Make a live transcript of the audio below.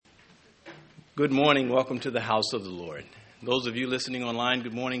Good morning. Welcome to the house of the Lord. Those of you listening online,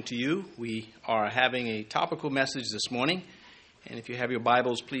 good morning to you. We are having a topical message this morning. And if you have your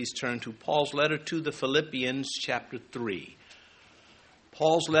Bibles, please turn to Paul's letter to the Philippians, chapter 3.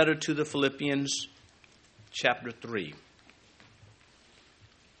 Paul's letter to the Philippians, chapter 3.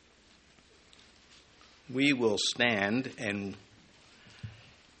 We will stand and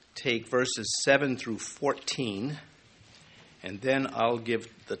take verses 7 through 14. And then I'll give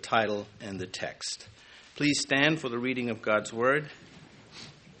the title and the text. Please stand for the reading of God's Word.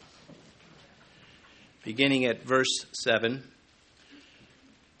 Beginning at verse 7.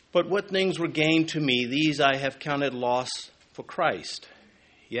 But what things were gained to me, these I have counted loss for Christ.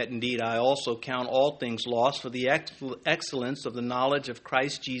 Yet indeed I also count all things loss for the excellence of the knowledge of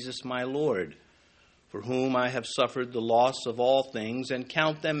Christ Jesus my Lord, for whom I have suffered the loss of all things, and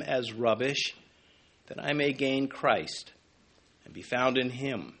count them as rubbish, that I may gain Christ and be found in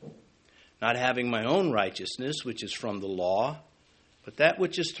him, not having my own righteousness, which is from the law, but that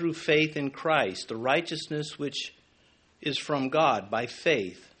which is through faith in Christ, the righteousness which is from God by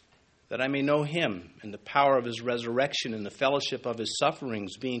faith, that I may know him and the power of his resurrection and the fellowship of his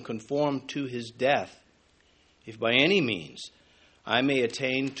sufferings, being conformed to his death, if by any means I may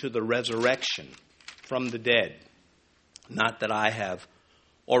attain to the resurrection from the dead. Not that I have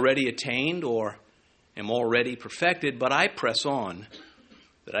already attained or am already perfected, but I press on,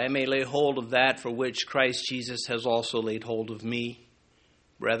 that I may lay hold of that for which Christ Jesus has also laid hold of me.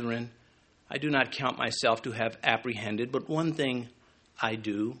 Brethren, I do not count myself to have apprehended, but one thing I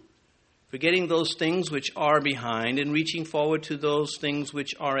do, forgetting those things which are behind and reaching forward to those things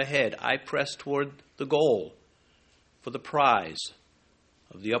which are ahead, I press toward the goal for the prize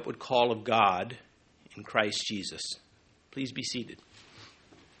of the upward call of God in Christ Jesus. Please be seated.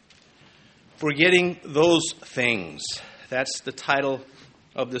 Forgetting those things. That's the title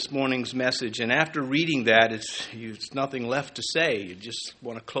of this morning's message. And after reading that, it's nothing left to say. You just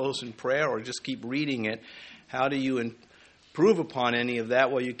want to close in prayer or just keep reading it. How do you improve upon any of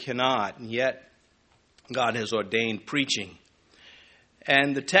that? Well, you cannot. And yet, God has ordained preaching.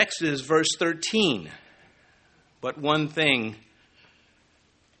 And the text is verse 13. But one thing,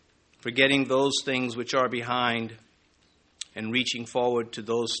 forgetting those things which are behind, and reaching forward to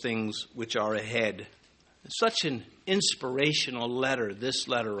those things which are ahead. It's such an inspirational letter, this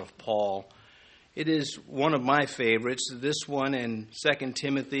letter of Paul. It is one of my favorites. This one and 2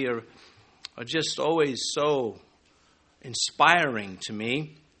 Timothy are just always so inspiring to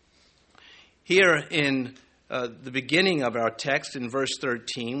me. Here in the beginning of our text in verse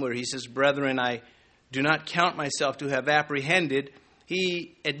 13, where he says, Brethren, I do not count myself to have apprehended,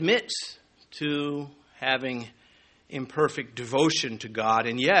 he admits to having imperfect devotion to God,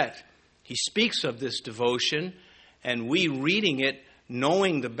 and yet he speaks of this devotion, and we reading it,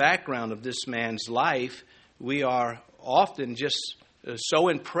 knowing the background of this man's life, we are often just so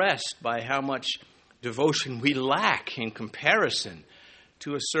impressed by how much devotion we lack in comparison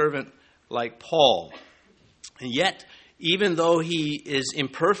to a servant like Paul. And yet, even though he is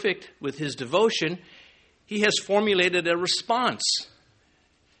imperfect with his devotion, he has formulated a response.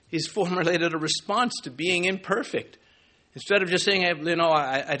 He's formulated a response to being imperfect. Instead of just saying,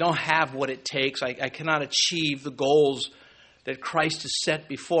 I don't have what it takes, I cannot achieve the goals that Christ has set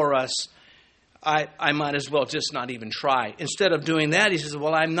before us, I might as well just not even try. Instead of doing that, he says,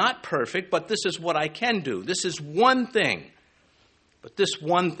 well, I'm not perfect, but this is what I can do. This is one thing. But this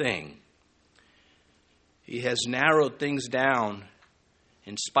one thing, he has narrowed things down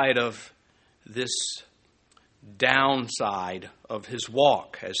in spite of this downside of his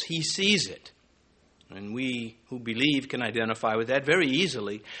walk as he sees it. And we who believe can identify with that very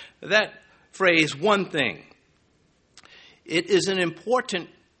easily. That phrase, one thing, it is an important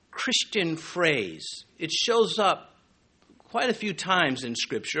Christian phrase. It shows up quite a few times in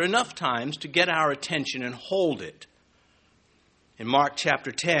Scripture, enough times to get our attention and hold it. In Mark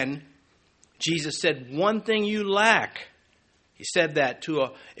chapter 10, Jesus said, one thing you lack. He said that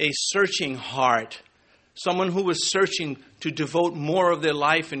to a searching heart, someone who was searching to devote more of their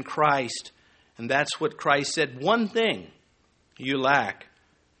life in Christ. And that's what Christ said, one thing you lack.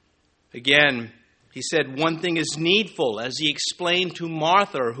 Again, he said one thing is needful, as he explained to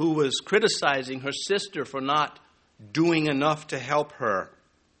Martha, who was criticizing her sister for not doing enough to help her.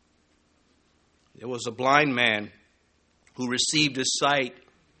 There was a blind man who received his sight,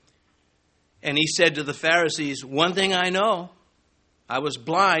 and he said to the Pharisees, one thing I know, I was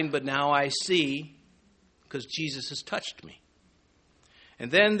blind, but now I see, because Jesus has touched me. And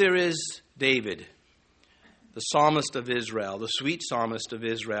then there is David, the psalmist of Israel, the sweet psalmist of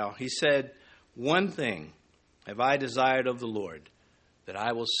Israel. He said, one thing have I desired of the Lord, that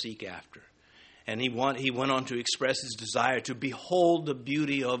I will seek after. And he went on to express his desire to behold the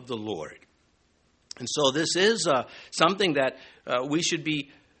beauty of the Lord. And so this is something that we should be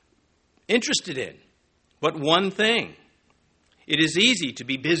interested in. But one thing. It is easy to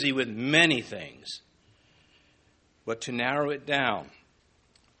be busy with many things, but to narrow it down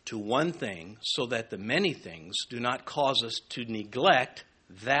to one thing so that the many things do not cause us to neglect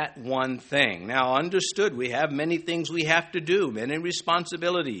that one thing. Now, understood, we have many things we have to do, many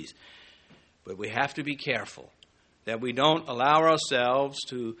responsibilities, but we have to be careful that we don't allow ourselves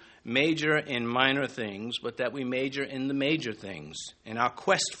to major in minor things, but that we major in the major things in our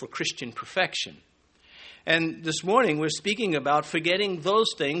quest for Christian perfection. And this morning we're speaking about forgetting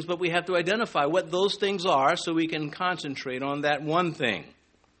those things, but we have to identify what those things are so we can concentrate on that one thing.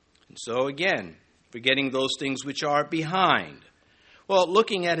 And so again, forgetting those things which are behind. Well,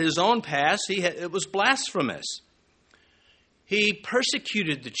 looking at his own past, it was blasphemous. He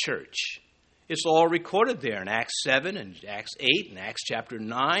persecuted the church. It's all recorded there in Acts 7 and Acts 8 and Acts chapter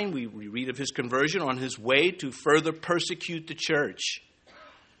 9. We read of his conversion on his way to further persecute the church.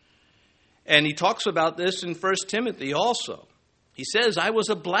 And he talks about this in 1 Timothy also. He says, I was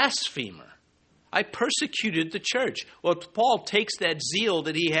a blasphemer. I persecuted the church. Well, Paul takes that zeal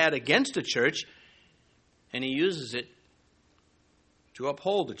that he had against the church and he uses it to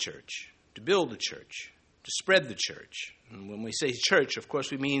uphold the church, to build the church, to spread the church. And when we say church, of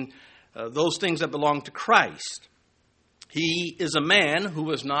course, we mean those things that belong to Christ. He is a man who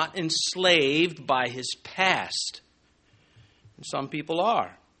was not enslaved by his past. And some people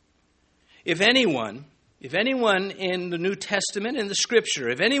are. If anyone in the New Testament, in the Scripture,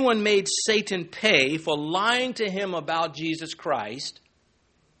 if anyone made Satan pay for lying to him about Jesus Christ,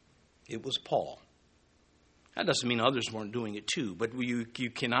 it was Paul. That doesn't mean others weren't doing it too, but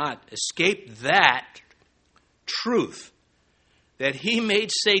you cannot escape that truth, that he made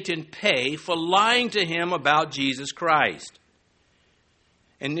Satan pay for lying to him about Jesus Christ.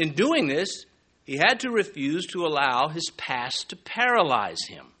 And in doing this, he had to refuse to allow his past to paralyze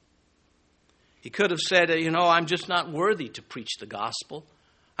him. He could have said, I'm just not worthy to preach the gospel.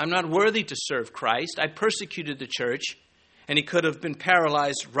 I'm not worthy to serve Christ. I persecuted the church. And he could have been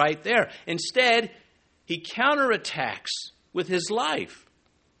paralyzed right there. Instead, he counterattacks with his life.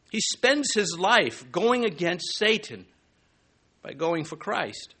 He spends his life going against Satan by going for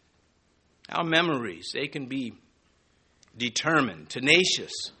Christ. Our memories, they can be determined,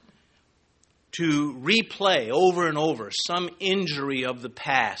 tenacious, to replay over and over some injury of the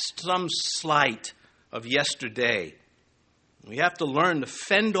past, some slight of yesterday. We have to learn to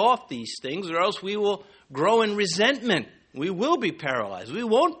fend off these things, or else we will grow in resentment. We will be paralyzed. We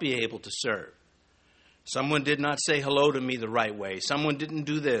won't be able to serve. Someone did not say hello to me the right way. Someone didn't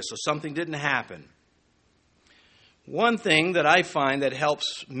do this, or something didn't happen. One thing that I find that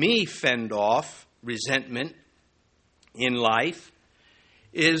helps me fend off resentment in life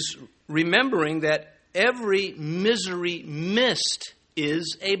is remembering that every misery missed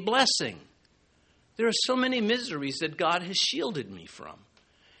is a blessing. There are so many miseries that God has shielded me from.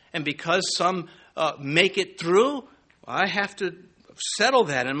 And because some make it through, I have to settle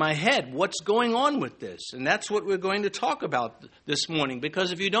that in my head. What's going on with this? And that's what we're going to talk about this morning.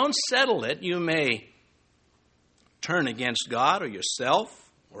 Because if you don't settle it, you may turn against God or yourself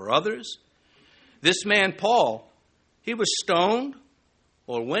or others. This man, Paul, he was stoned,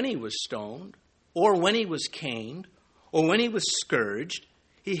 or when he was stoned, or when he was caned, or when he was scourged,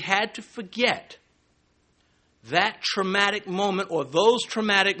 he had to forget that traumatic moment or those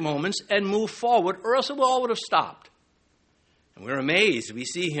traumatic moments and move forward, or else it all would have stopped. And we're amazed. We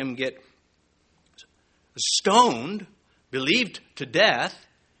see him get stoned, believed to death,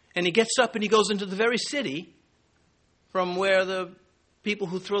 and he gets up and he goes into the very city from where the people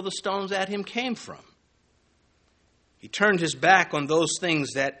who throw the stones at him came from. He turned his back on those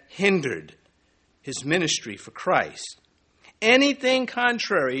things that hindered his ministry for Christ. Anything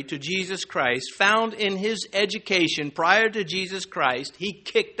contrary to Jesus Christ found in his education prior to Jesus Christ, he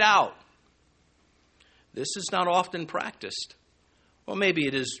kicked out. This is not often practiced. Well, maybe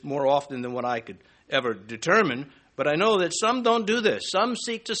it is more often than what I could ever determine, but I know that some don't do this. Some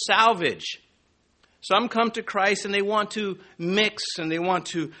seek to salvage. Some come to Christ and they want to mix and they want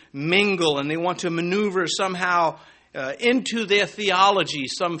to mingle and they want to maneuver somehow into their theology,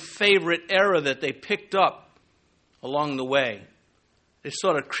 some favorite error that they picked up along the way. They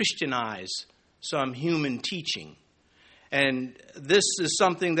sort of Christianize some human teaching. And this is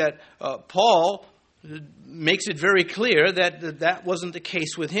something that Paul makes it very clear that wasn't the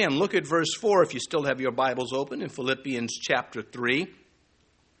case with him. Look at verse 4 if you still have your Bibles open in Philippians chapter 3.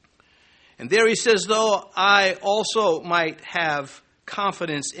 And there he says, though I also might have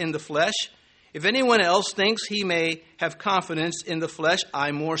confidence in the flesh, If anyone else thinks he may have confidence in the flesh,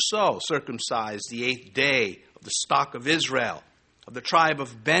 I more so, circumcised the 8th day of the stock of Israel, of the tribe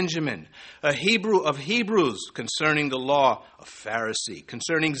of Benjamin, a Hebrew of Hebrews, concerning the law, a Pharisee,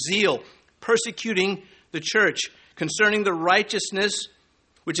 concerning zeal, persecuting the church, concerning the righteousness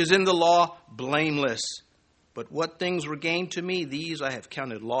which is in the law, blameless. But what things were gained to me, these I have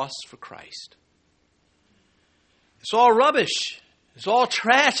counted loss for Christ. It's all rubbish. It's all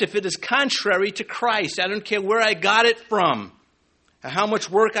trash if it is contrary to Christ. I don't care where I got it from and how much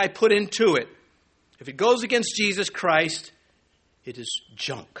work I put into it. If it goes against Jesus Christ, it is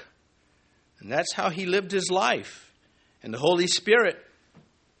junk. And that's how he lived his life. And the Holy Spirit,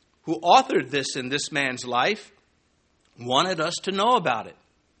 who authored this in this man's life, wanted us to know about it,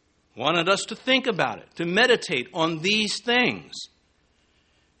 wanted us to think about it, to meditate on these things.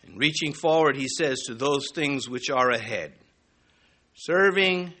 And reaching forward, he says, to those things which are ahead.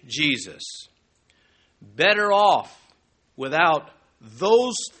 Serving Jesus. Better off without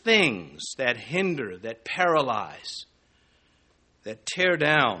those things that hinder, that paralyze, that tear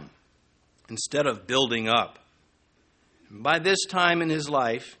down, instead of building up. And by this time in his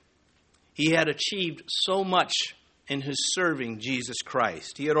life, he had achieved so much in his serving Jesus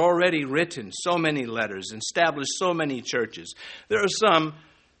Christ. He had already written so many letters, established so many churches. There are some,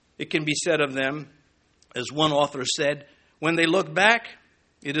 it can be said of them, as one author said, when they look back,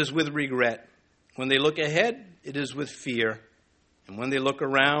 it is with regret. When they look ahead, it is with fear. And when they look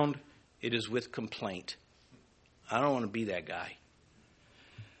around, it is with complaint. I don't want to be that guy.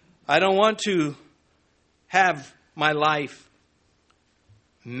 I don't want to have my life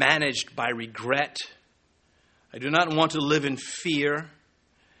managed by regret. I do not want to live in fear.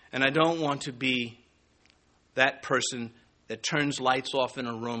 And I don't want to be that person that turns lights off in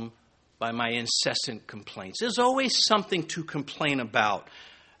a room by my incessant complaints. There's always something to complain about.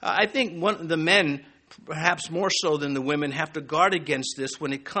 I think the men, perhaps more so than the women, have to guard against this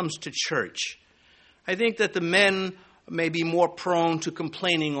when it comes to church. I think that the men may be more prone to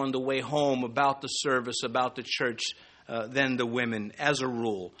complaining on the way home about the service, about the church, than the women, as a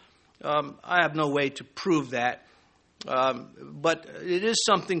rule. I have no way to prove that, but it is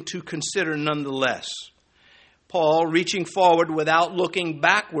something to consider nonetheless. Paul reaching forward without looking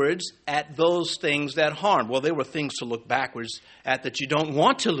backwards at those things that harm. Well, there were things to look backwards at that you don't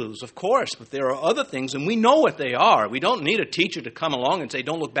want to lose, of course, but there are other things, and we know what they are. We don't need a teacher to come along and say,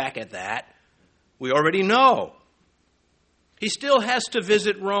 don't look back at that. We already know. He still has to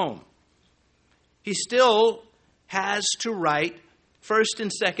visit Rome. He still has to write 1st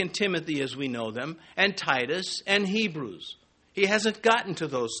and 2nd Timothy as we know them, and Titus and Hebrews. He hasn't gotten to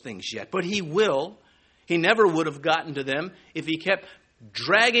those things yet, but he will. He never would have gotten to them if he kept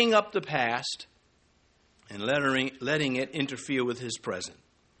dragging up the past and letting it interfere with his present.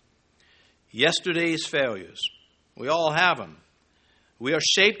 Yesterday's failures, we all have them. We are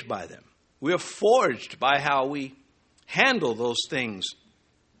shaped by them. We are forged by how we handle those things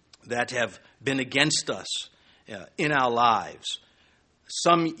that have been against us in our lives.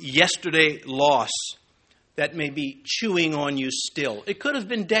 Some yesterday loss that may be chewing on you still. It could have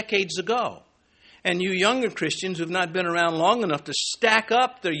been decades ago. And you younger Christians who have not been around long enough to stack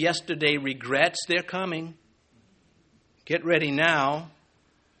up their yesterday regrets, they're coming. Get ready now.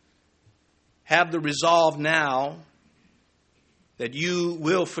 Have the resolve now that you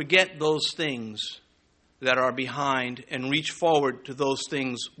will forget those things that are behind and reach forward to those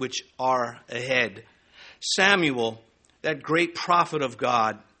things which are ahead. Samuel, that great prophet of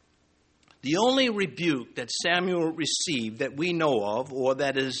God, the only rebuke that Samuel received that we know of, or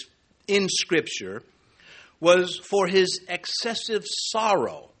that is in Scripture, was for his excessive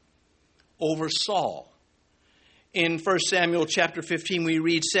sorrow over Saul. In 1 Samuel chapter 15, we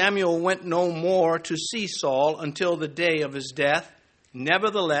read, Samuel went no more to see Saul until the day of his death.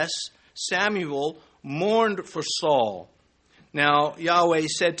 Nevertheless, Samuel mourned for Saul. Now, Yahweh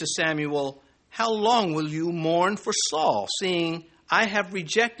said to Samuel, how long will you mourn for Saul, seeing I have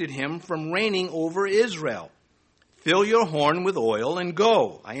rejected him from reigning over Israel? Fill your horn with oil and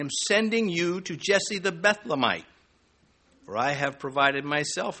go. I am sending you to Jesse the Bethlehemite, for I have provided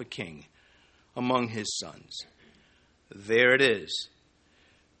myself a king among his sons. There it is.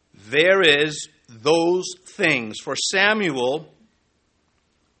 There is those things. For Samuel,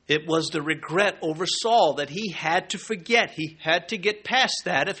 it was the regret over Saul that he had to forget. He had to get past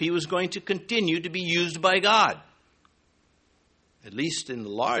that if he was going to continue to be used by God, at least in the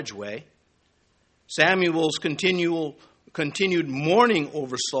large way. Samuel's continued mourning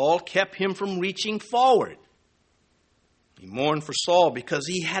over Saul kept him from reaching forward. He mourned for Saul because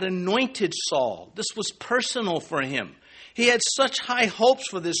he had anointed Saul. This was personal for him. He had such high hopes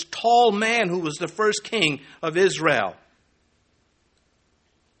for this tall man who was the first king of Israel.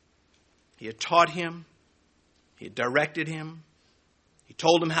 He had taught him. He had directed him. He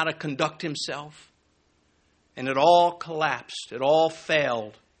told him how to conduct himself. And it all collapsed. It all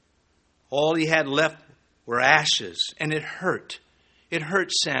failed. All he had left were ashes. And it hurt. It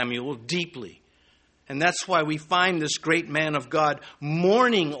hurt Samuel deeply. And that's why we find this great man of God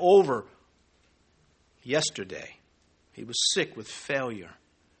mourning over yesterday. He was sick with failure.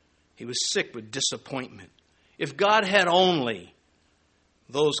 He was sick with disappointment. If God had only,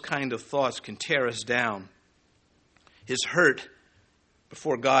 those kind of thoughts can tear us down. His hurt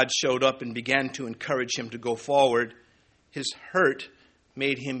before God showed up and began to encourage him to go forward, his hurt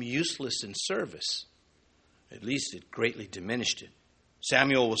made him useless in service. At least it greatly diminished it.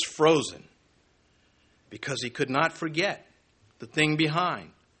 Samuel was frozen because he could not forget the thing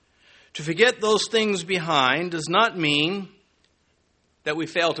behind. To forget those things behind does not mean that we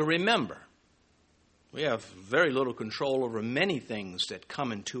fail to remember. We have very little control over many things that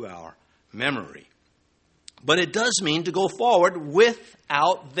come into our memory. But it does mean to go forward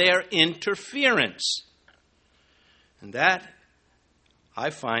without their interference. And that I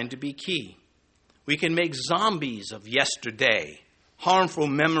find to be key. We can make zombies of yesterday, harmful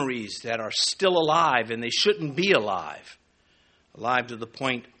memories that are still alive and they shouldn't be alive. Alive to the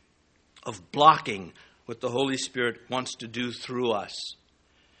point of blocking what the Holy Spirit wants to do through us.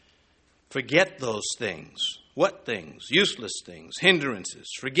 Forget those things. What things? Useless things, hindrances.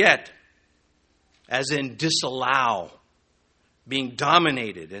 Forget, as in disallow, being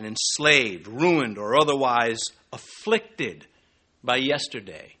dominated and enslaved, ruined, or otherwise afflicted by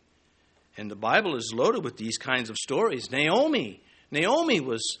yesterday. And the Bible is loaded with these kinds of stories. Naomi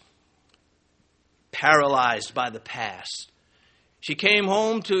was paralyzed by the past. She came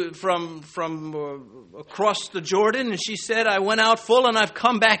home from across the Jordan, and she said, I went out full and I've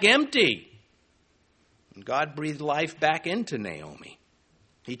come back empty. And God breathed life back into Naomi.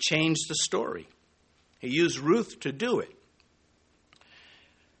 He changed the story. He used Ruth to do it.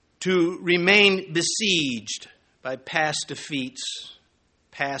 To remain besieged by past defeats,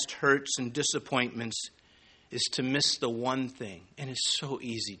 past hurts and disappointments is to miss the one thing. And it's so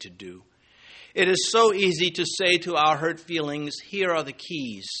easy to do. It is so easy to say to our hurt feelings, here are the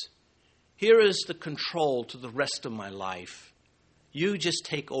keys. Here is the control to the rest of my life. You just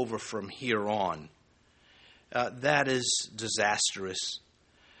take over from here on. That is disastrous.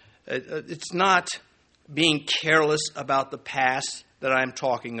 It's not being careless about the past that I'm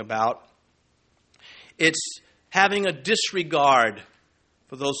talking about. It's having a disregard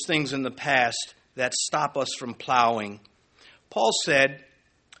for those things in the past that stop us from plowing. Paul said,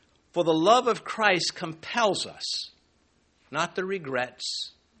 for the love of Christ compels us, not the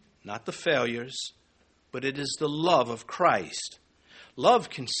regrets, not the failures, but it is the love of Christ. Love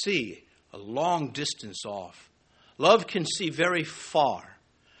can see a long distance off. Love can see very far.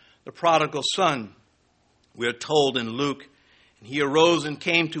 The prodigal son, we're told in Luke, and he arose and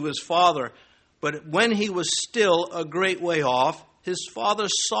came to his father, but when he was still a great way off, his father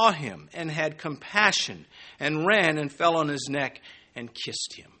saw him and had compassion and ran and fell on his neck and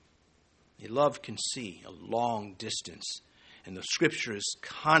kissed him. Love can see a long distance, and the Scripture is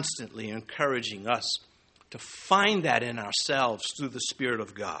constantly encouraging us to find that in ourselves through the Spirit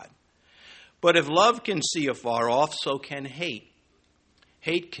of God. But if love can see afar off, so can hate.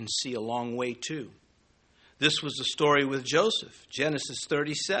 Hate can see a long way too. This was the story with Joseph, Genesis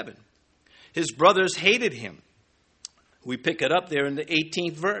 37. His brothers hated him. We pick it up there in the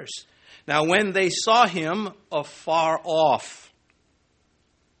 18th verse. Now when they saw him afar off,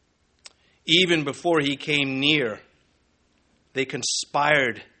 even before he came near, they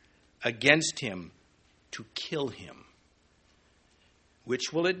conspired against him to kill him.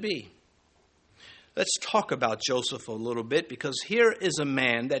 Which will it be? Let's talk about Joseph a little bit, because here is a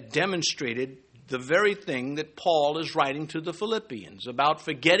man that demonstrated the very thing that Paul is writing to the Philippians about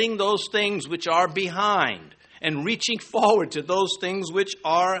forgetting those things which are behind and reaching forward to those things which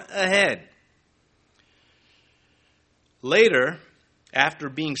are ahead. Later, after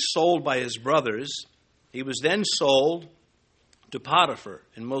being sold by his brothers, he was then sold to Potiphar,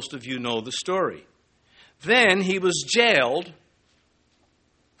 and most of you know the story. Then he was jailed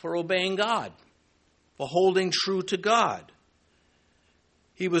for obeying God, for holding true to God.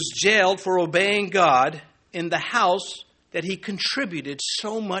 He was jailed for obeying God in the house that he contributed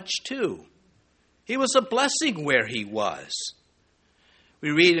so much to. He was a blessing where he was.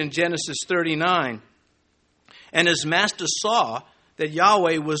 We read in Genesis 39, and his master saw that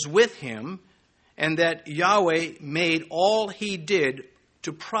Yahweh was with him, and that Yahweh made all he did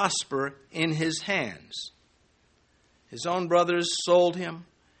to prosper in his hands. His own brothers sold him,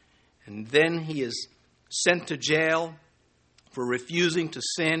 and then he is sent to jail for refusing to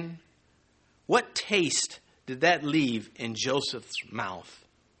sin. What taste did that leave in Joseph's mouth?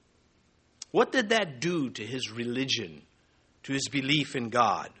 What did that do to his religion, to his belief in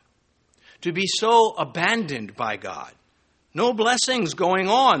God? To be so abandoned by God. No blessings going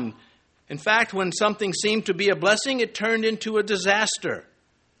on. In fact, when something seemed to be a blessing, it turned into a disaster.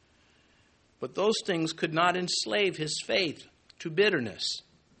 But those things could not enslave his faith to bitterness.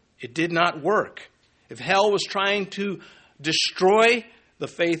 It did not work. If hell was trying to destroy the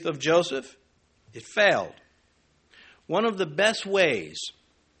faith of Joseph, it failed. One of the best ways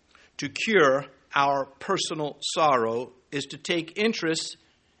to cure our personal sorrow is to take interest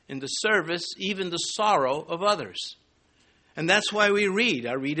in the service, even the sorrow of others. And that's why we read.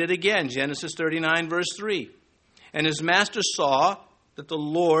 I read it again, Genesis 39, verse 3. And his master saw that the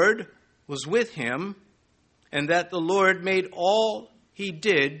Lord was with him, and that the Lord made all he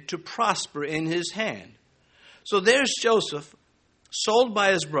did to prosper in his hand. So there's Joseph, sold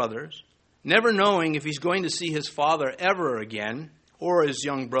by his brothers, never knowing if he's going to see his father ever again, or his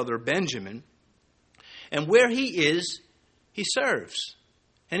young brother Benjamin. And where he is, he serves.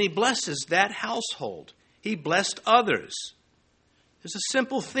 And he blesses that household. He blessed others. There's a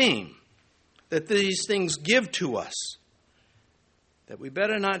simple theme that these things give to us. That we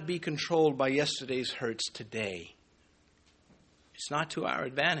better not be controlled by yesterday's hurts today. It's not to our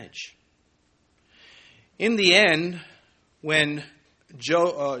advantage. In the end, when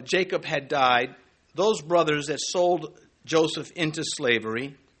Jacob had died, those brothers that sold Joseph into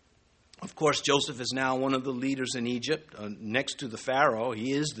slavery, of course, Joseph is now one of the leaders in Egypt, next to the Pharaoh.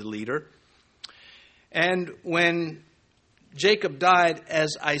 He is the leader. And when Jacob died,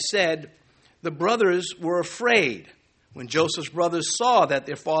 as I said, the brothers were afraid. When Joseph's brothers saw that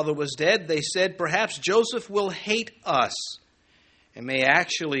their father was dead, they said, perhaps Joseph will hate us and may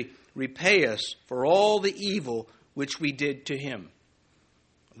actually repay us for all the evil which we did to him.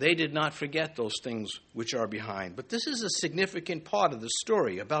 They did not forget those things which are behind. But this is a significant part of the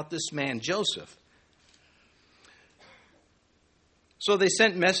story about this man Joseph. So they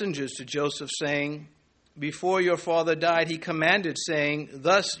sent messengers to Joseph saying, before your father died, he commanded, saying,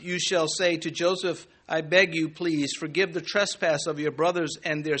 thus you shall say to Joseph, I beg you, please, forgive the trespass of your brothers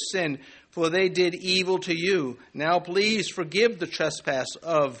and their sin, for they did evil to you. Now please forgive the trespass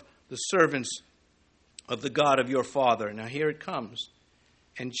of the servants of the God of your father. Now here it comes.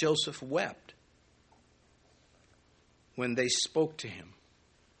 And Joseph wept when they spoke to him.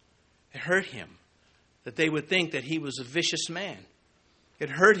 It hurt him that they would think that he was a vicious man. It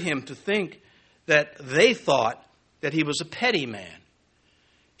hurt him to think that they thought that he was a petty man.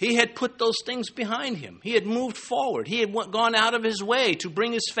 He had put those things behind him. He had moved forward. He had gone out of his way to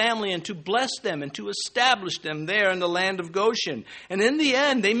bring his family and to bless them and to establish them there in the land of Goshen. And in the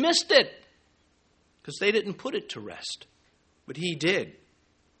end, they missed it because they didn't put it to rest. But he did.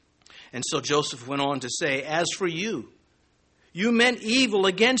 And so Joseph went on to say, as for you, you meant evil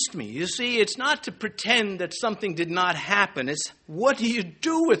against me. You see, it's not to pretend that something did not happen. It's what do you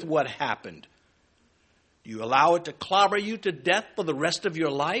do with what happened? Do you allow it to clobber you to death for the rest of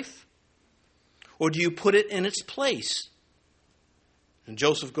your life? Or do you put it in its place? And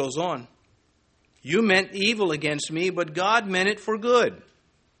Joseph goes on, you meant evil against me, but God meant it for good,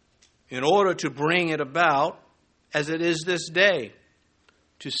 in order to bring it about as it is this day,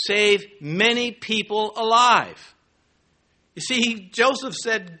 to save many people alive. You see, Joseph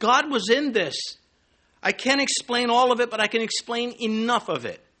said, God was in this. I can't explain all of it, but I can explain enough of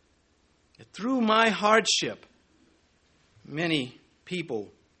it. Through my hardship, many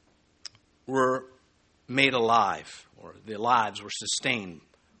people were made alive, or their lives were sustained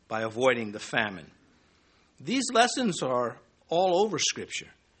by avoiding the famine. These lessons are all over Scripture.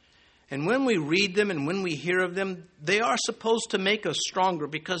 And when we read them and when we hear of them, they are supposed to make us stronger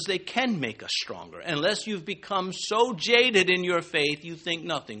because they can make us stronger. Unless you've become so jaded in your faith, you think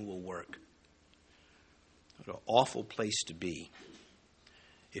nothing will work. What an awful place to be.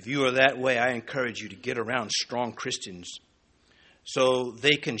 If you are that way, I encourage you to get around strong Christians so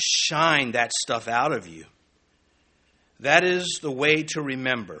they can shine that stuff out of you. That is the way to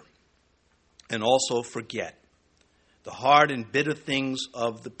remember and also forget the hard and bitter things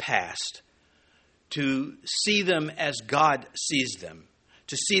of the past, to see them as God sees them,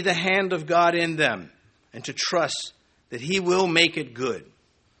 to see the hand of God in them, and to trust that He will make it good.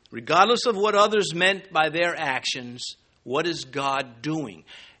 Regardless of what others meant by their actions, what is God doing?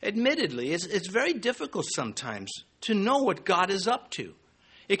 Admittedly, it's very difficult sometimes to know what God is up to.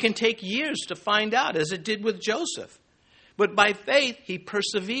 It can take years to find out, as it did with Joseph. But by faith, he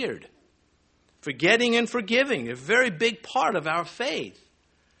persevered. Forgetting and forgiving, a very big part of our faith.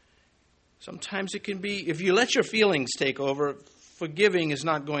 Sometimes it can be, if you let your feelings take over, forgiving is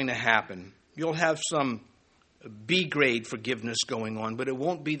not going to happen. You'll have some B-grade forgiveness going on, but it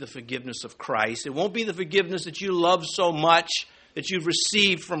won't be the forgiveness of Christ. It won't be the forgiveness that you love so much that you've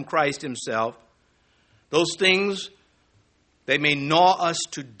received from Christ himself. Those things, they may gnaw us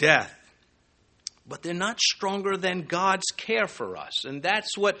to death, but they're not stronger than God's care for us. And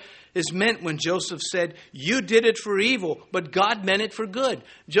that's what is meant when Joseph said, you did it for evil, but God meant it for good.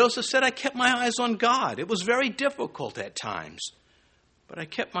 Joseph said, I kept my eyes on God. It was very difficult at times, but I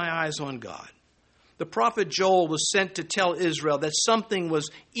kept my eyes on God. The prophet Joel was sent to tell Israel that something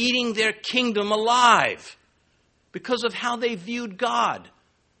was eating their kingdom alive because of how they viewed God.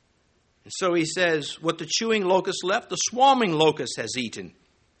 And so he says, what the chewing locust left, the swarming locust has eaten.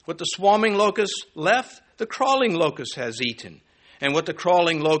 What the swarming locust left, the crawling locust has eaten. And what the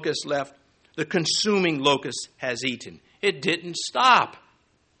crawling locust left, the consuming locust has eaten. It didn't stop.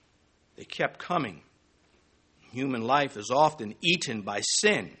 They kept coming. Human life is often eaten by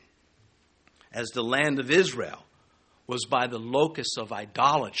sin, as the land of Israel was by the locust of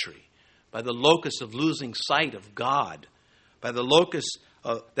idolatry, by the locust of losing sight of God, by the locust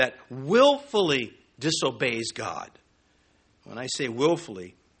that willfully disobeys God. When I say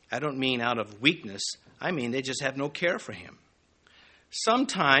willfully, I don't mean out of weakness. I mean they just have no care for him.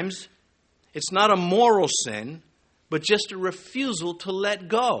 Sometimes it's not a moral sin, but just a refusal to let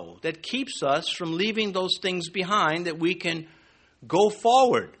go that keeps us from leaving those things behind that we can go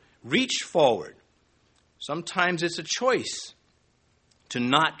forward, reach forward. Sometimes it's a choice to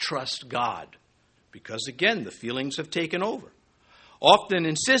not trust God because, again, the feelings have taken over. Often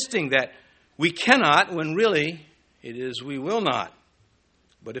insisting that we cannot when really it is we will not.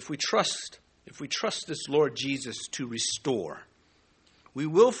 But if we trust this Lord Jesus to restore, we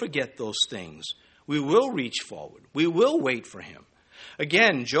will forget those things. We will reach forward. We will wait for him.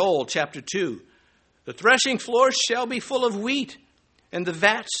 Again, Joel chapter 2, the threshing floors shall be full of wheat, and the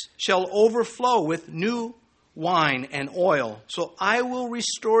vats shall overflow with new wine and oil. So I will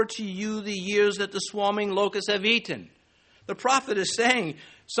restore to you the years that the swarming locusts have eaten. The prophet is saying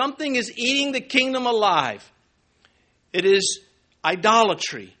something is eating the kingdom alive. It is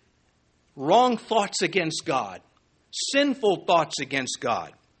idolatry, wrong thoughts against God, sinful thoughts against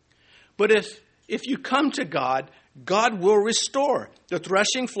God. But if you come to God, God will restore. The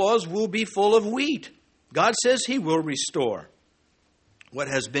threshing floors will be full of wheat. God says he will restore what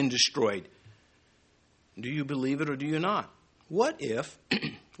has been destroyed. Do you believe it or do you not? What if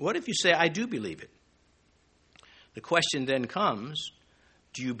you say, I do believe it? The question then comes,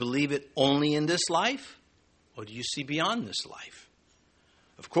 do you believe it only in this life, or do you see beyond this life?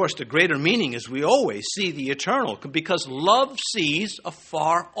 Of course, the greater meaning is we always see the eternal, because love sees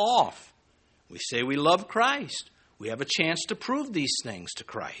afar off. We say we love Christ. We have a chance to prove these things to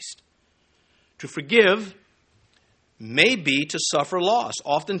Christ. To forgive may be to suffer loss.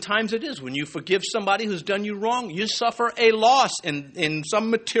 Oftentimes it is. When you forgive somebody who's done you wrong, you suffer a loss in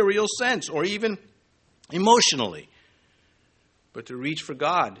some material sense or even emotionally. But to reach for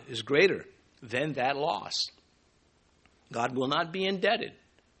God is greater than that loss. God will not be indebted.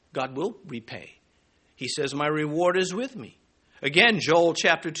 God will repay. He says, my reward is with me. Again, Joel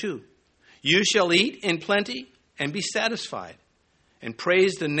chapter 2. You shall eat in plenty and be satisfied, and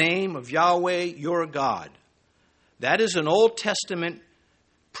praise the name of Yahweh your God. That is an Old Testament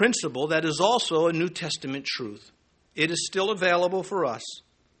principle that is also a New Testament truth. It is still available for us.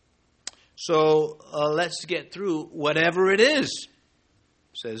 So let's get through whatever it is,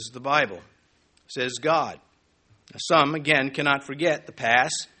 says the Bible, says God. Some, again, cannot forget the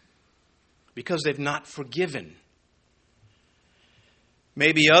past because they've not forgiven.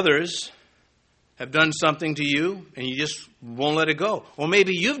 Maybe others have done something to you and you just won't let it go. Or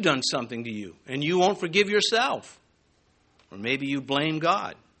maybe you've done something to you and you won't forgive yourself. Or maybe you blame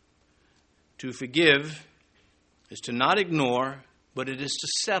God. To forgive is to not ignore, but it is to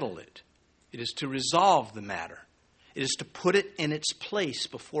settle it. It is to resolve the matter. It is to put it in its place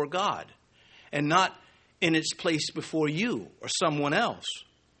before God and not in its place before you or someone else.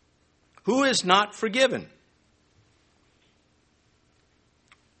 Who is not forgiven?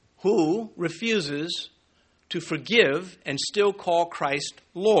 Who refuses to forgive and still call Christ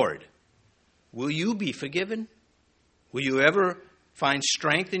Lord? Will you be forgiven? Will you ever find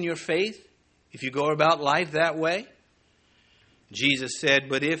strength in your faith if you go about life that way? Jesus said,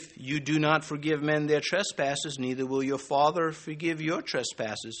 but if you do not forgive men their trespasses, neither will your Father forgive your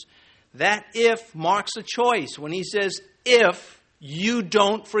trespasses. That if marks a choice. When he says, if you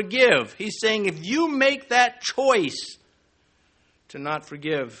don't forgive, he's saying if you make that choice to not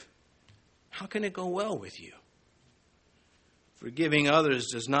forgive, how can it go well with you? Forgiving others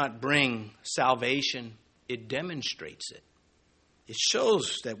does not bring salvation. It demonstrates it. It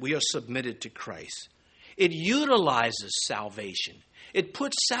shows that we are submitted to Christ. It utilizes salvation. It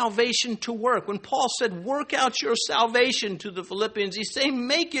puts salvation to work. When Paul said, work out your salvation to the Philippians, he's saying,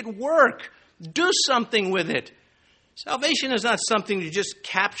 make it work. Do something with it. Salvation is not something you just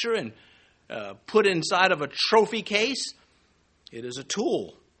capture and put inside of a trophy case. It is a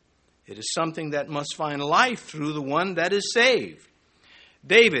tool. It is something that must find life through the one that is saved.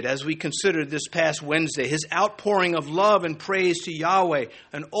 David, as we considered this past Wednesday, his outpouring of love and praise to Yahweh,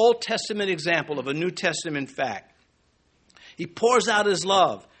 an Old Testament example of a New Testament fact. He pours out his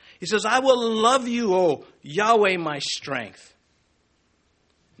love. He says, I will love you, O Yahweh, my strength.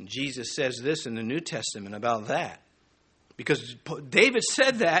 And Jesus says this in the New Testament about that. Because David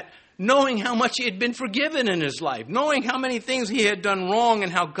said that knowing how much he had been forgiven in his life, knowing how many things he had done wrong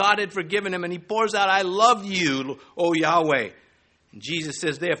and how God had forgiven him. And he pours out, I love you, O Yahweh. And Jesus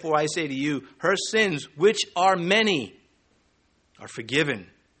says, therefore I say to you, her sins, which are many, are forgiven,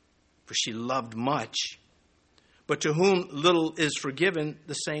 for she loved much. But to whom little is forgiven,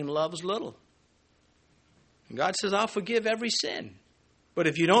 the same loves little. And God says, I'll forgive every sin. But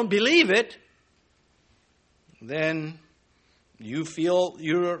if you don't believe it, then you feel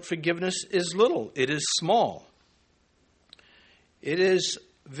your forgiveness is little. It is small. It is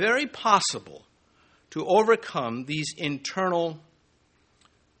very possible to overcome these internal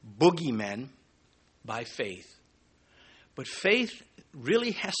boogeymen by faith. But faith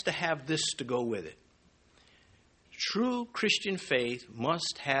really has to have this to go with it. True Christian faith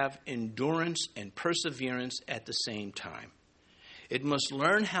must have endurance and perseverance at the same time. It must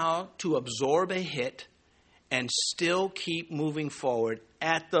learn how to absorb a hit and still keep moving forward.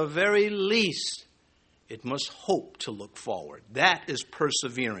 At the very least, it must hope to look forward. That is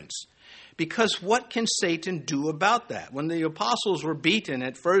perseverance. Because what can Satan do about that? When the apostles were beaten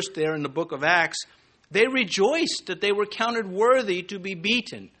at first there in the book of Acts, they rejoiced that they were counted worthy to be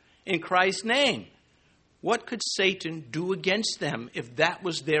beaten in Christ's name. What could Satan do against them if that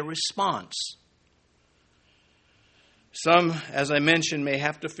was their response? Some, as I mentioned, may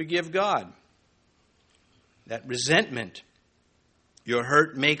have to forgive God. That resentment, your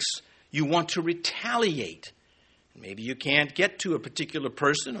hurt makes you want to retaliate. Maybe you can't get to a particular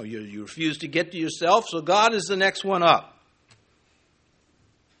person, or you refuse to get to yourself, so God is the next one up.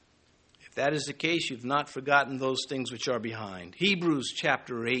 If that is the case, you've not forgotten those things which are behind. Hebrews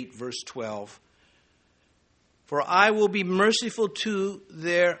chapter 8, verse 12. For I will be merciful to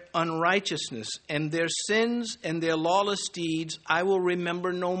their unrighteousness, and their sins and their lawless deeds I will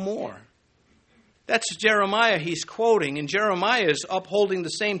remember no more. That's Jeremiah he's quoting, and Jeremiah is upholding the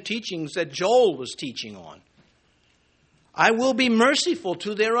same teachings that Joel was teaching on. I will be merciful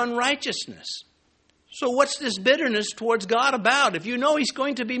to their unrighteousness. So what's this bitterness towards God about? If you know he's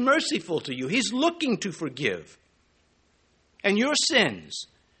going to be merciful to you, he's looking to forgive. And your sins,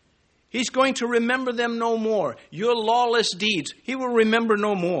 he's going to remember them no more. Your lawless deeds, he will remember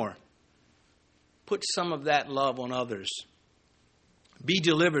no more. Put some of that love on others. Be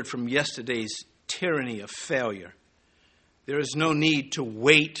delivered from yesterday's tyranny of failure. There is no need to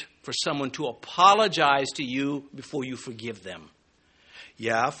wait for someone to apologize to you before you forgive them.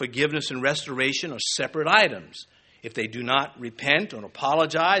 Yeah, forgiveness and restoration are separate items. If they do not repent or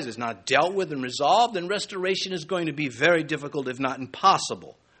apologize, is not dealt with and resolved, then restoration is going to be very difficult, if not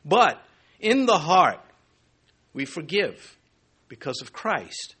impossible. But in the heart, we forgive because of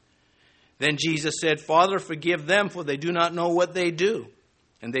Christ. Then Jesus said, Father, forgive them, for they do not know what they do.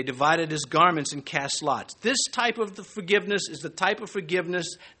 And they divided his garments and cast lots. This type of the forgiveness is the type of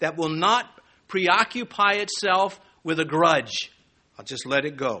forgiveness that will not preoccupy itself with a grudge. I'll just let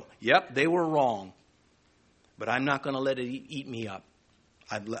it go. Yep, they were wrong. But I'm not going to let it eat me up.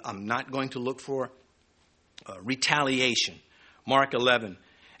 I'm not going to look for retaliation. Mark 11.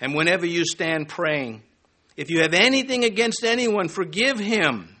 And whenever you stand praying, if you have anything against anyone, forgive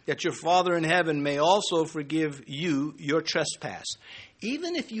him, that your Father in heaven may also forgive you your trespass.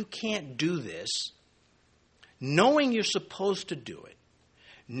 Even if you can't do this, knowing you're supposed to do it,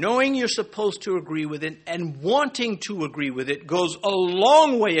 knowing you're supposed to agree with it, and wanting to agree with it goes a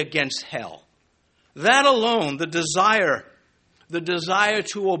long way against hell. That alone, the desire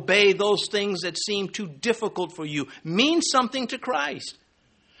to obey those things that seem too difficult for you, means something to Christ.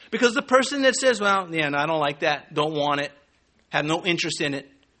 Because the person that says, well, yeah, no, I don't like that, don't want it, have no interest in it,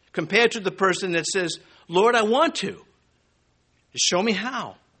 compared to the person that says, Lord, I want to. Show me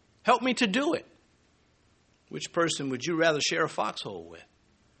how. Help me to do it. Which person would you rather share a foxhole with?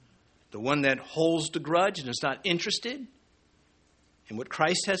 The one that holds the grudge and is not interested And what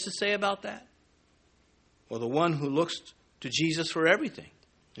Christ has to say about that? Well, the one who looks to Jesus for everything,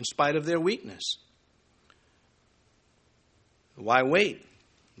 in spite of their weakness. Why wait?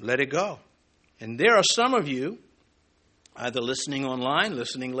 Let it go. And there are some of you, either listening online,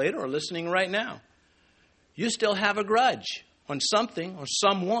 listening later, or listening right now. You still have a grudge on something or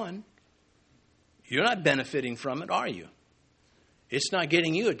someone. You're not benefiting from it, are you? It's not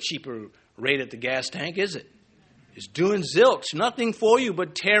getting you a cheaper rate at the gas tank, is it? It's doing zilch, nothing for you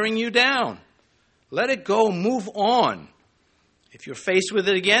but tearing you down. Let it go, move on. If you're faced with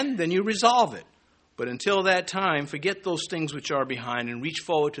it again, then you resolve it. But until that time, forget those things which are behind and reach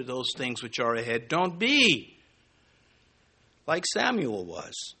forward to those things which are ahead. Don't be like Samuel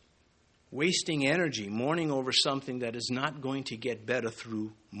was, wasting energy, mourning over something that is not going to get better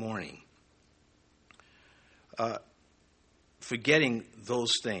through mourning. Forgetting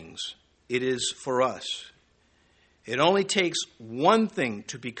those things. It is for us. It only takes one thing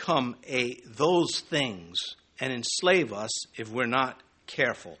to become those things and enslave us if we're not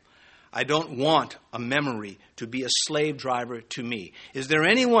careful. I don't want a memory to be a slave driver to me. Is there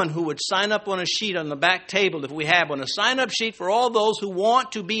anyone who would sign up on a sheet on the back table, if we have one, a sign-up sheet for all those who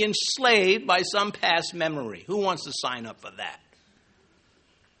want to be enslaved by some past memory? Who wants to sign up for that?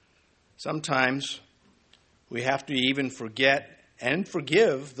 Sometimes we have to even forget and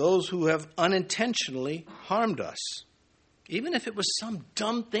forgive those who have unintentionally harmed us. Even if it was some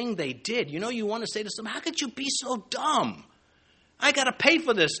dumb thing they did. You know, you want to say to someone, how could you be so dumb? I got to pay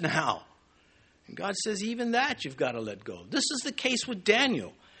for this now. And God says, even that you've got to let go. This is the case with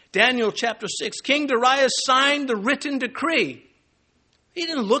Daniel. Daniel chapter 6. King Darius signed the written decree. He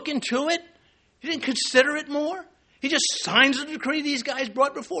didn't look into it. He didn't consider it more. He just signs the decree these guys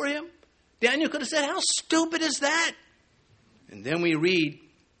brought before him. Daniel could have said, how stupid is that? And then we read,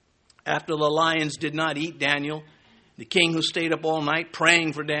 after the lions did not eat Daniel, the king who stayed up all night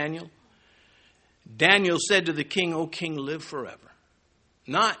praying for Daniel, Daniel said to the king, O king, live forever.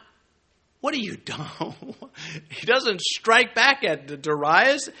 Not, what are you done? He doesn't strike back at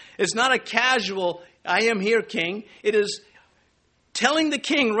Darius. It's not a casual, I am here, king. It is telling the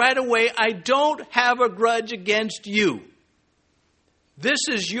king right away, I don't have a grudge against you. This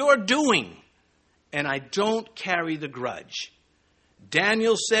is your doing, and I don't carry the grudge.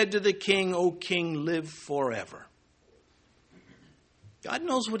 Daniel said to the king, O king, live forever. God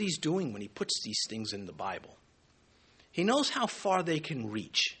knows what he's doing when he puts these things in the Bible. He knows how far they can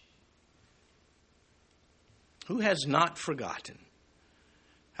reach. Who has not forgotten?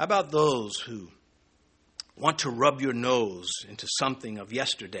 How about those who want to rub your nose into something of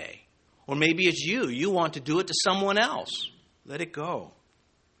yesterday? Or maybe it's you. You want to do it to someone else. Let it go.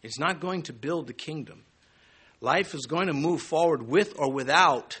 It's not going to build the kingdom. Life is going to move forward with or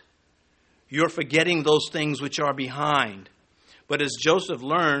without your forgetting those things which are behind. But as Joseph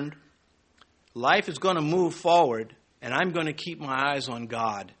learned, life is going to move forward, and I'm going to keep my eyes on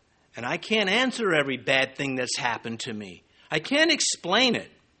God. And I can't answer every bad thing that's happened to me. I can't explain it.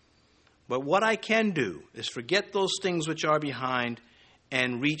 But what I can do is forget those things which are behind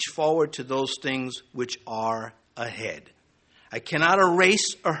and reach forward to those things which are ahead. I cannot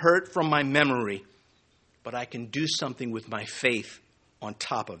erase a hurt from my memory, but I can do something with my faith on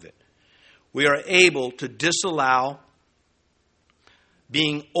top of it. We are able to disallow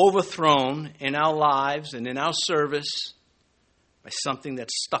being overthrown in our lives and in our service by something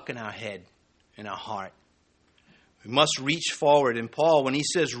that's stuck in our head, in our heart. We must reach forward. And Paul, when he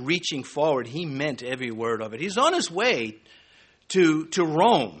says reaching forward, he meant every word of it. He's on his way to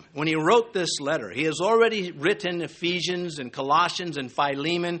Rome when he wrote this letter. He has already written Ephesians and Colossians and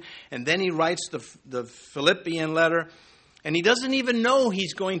Philemon, and then he writes the Philippian letter. And he doesn't even know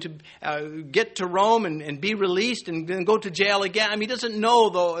he's going to get to Rome and be released and then go to jail again. I mean, he doesn't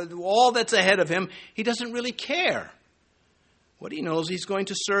know all that's ahead of him. He doesn't really care. What he knows, he's going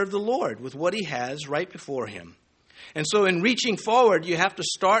to serve the Lord with what he has right before him. And so in reaching forward, you have to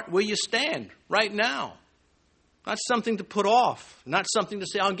start where you stand right now. Not something to put off. Not something to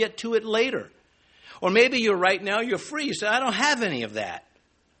say, I'll get to it later. Or maybe you're right now, you're free. You say, I don't have any of that.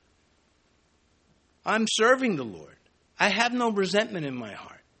 I'm serving the Lord. I have no resentment in my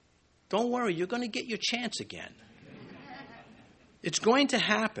heart. Don't worry, you're going to get your chance again. It's going to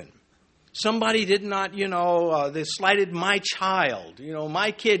happen. Somebody did not, they slighted my child.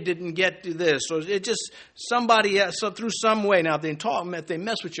 My kid didn't get to this. Or it just, somebody else, so through some way. Now, if they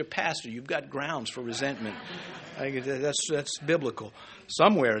mess with your pastor, you've got grounds for resentment. That's biblical.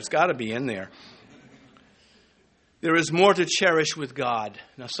 Somewhere, it's got to be in there. There is more to cherish with God.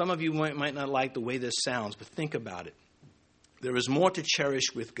 Now, some of you might not like the way this sounds, but think about it. There is more to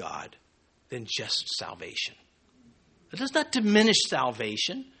cherish with God than just salvation. It does not diminish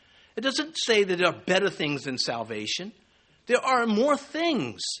salvation. It doesn't say that there are better things than salvation. There are more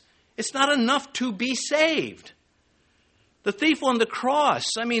things. It's not enough to be saved. The thief on the cross,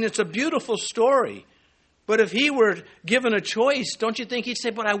 it's a beautiful story. But if he were given a choice, don't you think he'd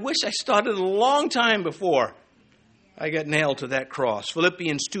say, but I wish I started a long time before I got nailed to that cross.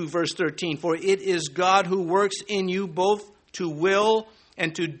 Philippians 2 verse 13, for it is God who works in you both to will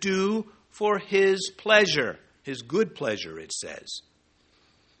and to do for his pleasure. His good pleasure, it says.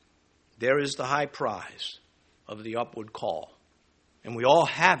 There is the high prize of the upward call. And we all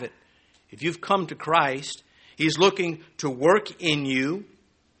have it. If you've come to Christ, he's looking to work in you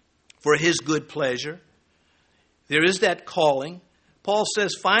for his good pleasure. There is that calling. Paul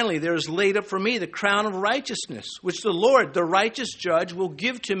says, finally, there is laid up for me the crown of righteousness, which the Lord, the righteous judge, will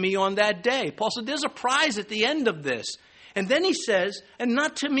give to me on that day. Paul said, there's a prize at the end of this. And then he says, and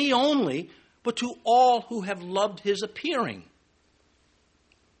not to me only, but to all who have loved his appearing.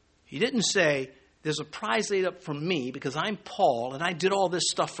 He didn't say, there's a prize laid up for me because I'm Paul and I did all this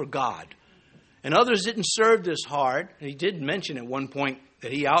stuff for God. And others didn't serve this hard. And he did mention at one point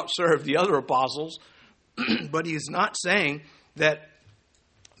that he outserved the other apostles. But he's not saying that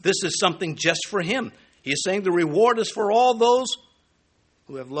this is something just for him. He is saying the reward is for all those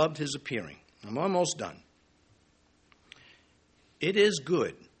who have loved his appearing. I'm almost done. It is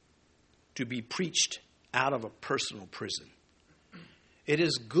good to be preached out of a personal prison. It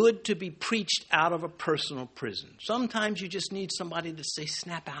is good to be preached out of a personal prison. Sometimes you just need somebody to say,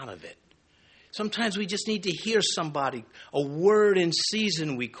 snap out of it. Sometimes we just need to hear somebody, a word in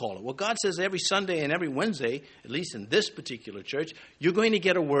season, we call it. Well, God says every Sunday and every Wednesday, at least in this particular church, you're going to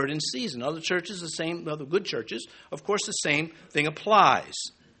get a word in season. Other churches, the same, other good churches, of course, the same thing applies.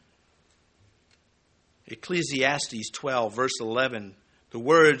 Ecclesiastes 12, verse 11, the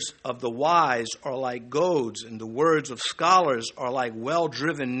words of the wise are like goads, and the words of scholars are like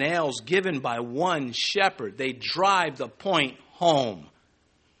well-driven nails given by one shepherd. They drive the point home.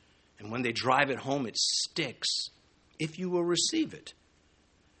 And when they drive it home, it sticks if you will receive it.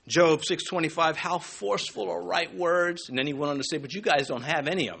 Job 6:25, how forceful are right words? And then he went on to say, but you guys don't have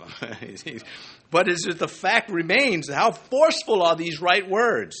any of them. But the fact remains, how forceful are these right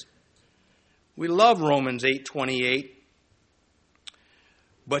words? We love Romans 8:28.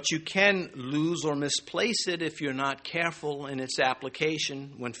 But you can lose or misplace it if you're not careful in its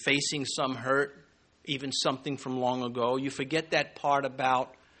application when facing some hurt, even something from long ago. You forget that part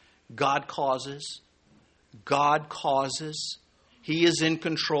about God causes. God causes. He is in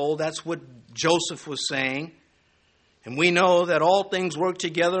control. That's what Joseph was saying. And we know that all things work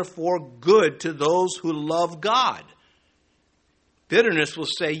together for good to those who love God. Bitterness will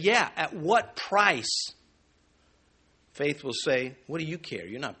say, yeah, at what price? Faith will say, what do you care?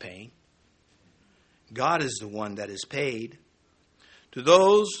 You're not paying. God is the one that is paid. To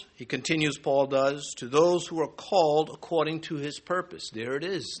those, he continues, Paul does, to those who are called according to his purpose. There it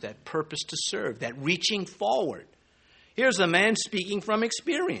is, that purpose to serve, that reaching forward. Here's a man speaking from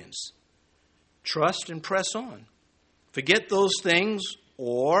experience. Trust and press on. Forget those things,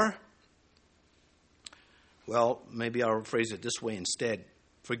 or, well, maybe I'll phrase it this way instead.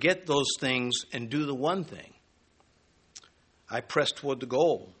 Forget those things and do the one thing. I press toward the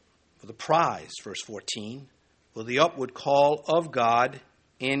goal for the prize, verse 14. For the upward call of God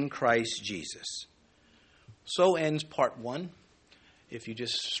in Christ Jesus. So ends part 1. If you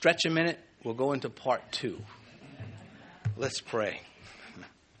just stretch a minute, we'll go into part 2. Let's pray.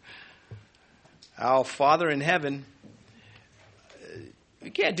 Our Father in heaven, we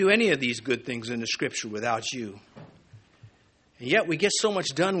can't do any of these good things in the Scripture without you. And yet we get so much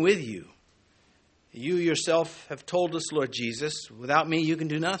done with you. You yourself have told us, Lord Jesus, without me you can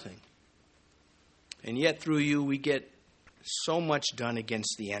do nothing. And yet through you we get so much done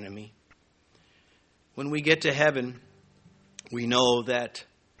against the enemy. When we get to heaven, we know that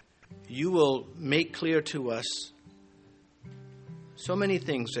you will make clear to us so many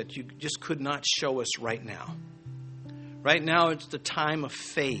things that you just could not show us right now. Right now it's the time of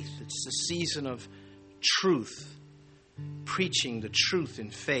faith. It's the season of truth, preaching the truth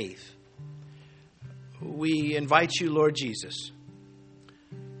in faith. We invite you, Lord Jesus,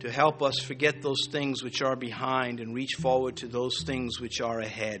 to help us forget those things which are behind and reach forward to those things which are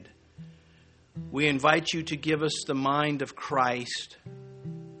ahead. We invite you to give us the mind of Christ,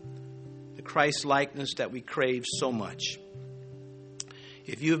 the Christ likeness that we crave so much.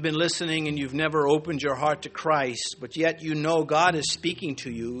 If you've been listening and you've never opened your heart to Christ, but yet you know God is speaking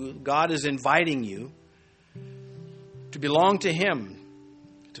to you, God is inviting you to belong to Him,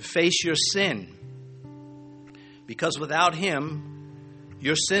 to face your sin, because without Him,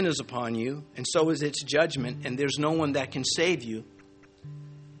 Your sin is upon you, and so is its judgment, and there's no one that can save you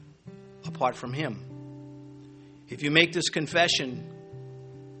apart from Him. If you make this confession,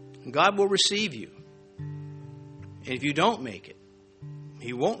 God will receive you. And if you don't make it,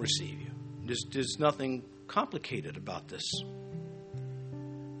 He won't receive you. There's nothing complicated about this.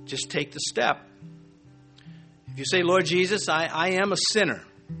 Just take the step. If you say, Lord Jesus, I am a sinner.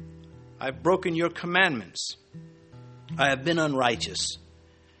 I've broken your commandments. I have been unrighteous.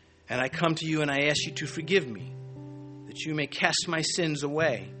 And I come to you and I ask you to forgive me, that you may cast my sins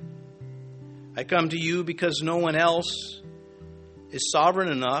away. I come to you because no one else is sovereign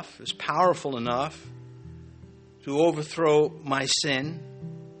enough, is powerful enough to overthrow my sin.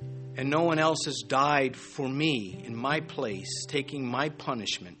 And no one else has died for me in my place, taking my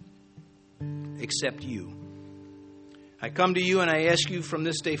punishment, except you. I come to you and I ask you from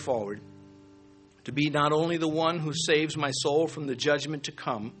this day forward to be not only the one who saves my soul from the judgment to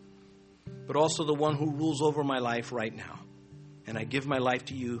come, but also the one who rules over my life right now. And I give my life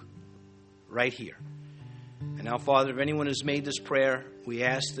to you right here. And now, Father, if anyone has made this prayer, we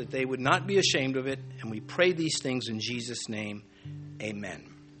ask that they would not be ashamed of it, and we pray these things in Jesus' name. Amen.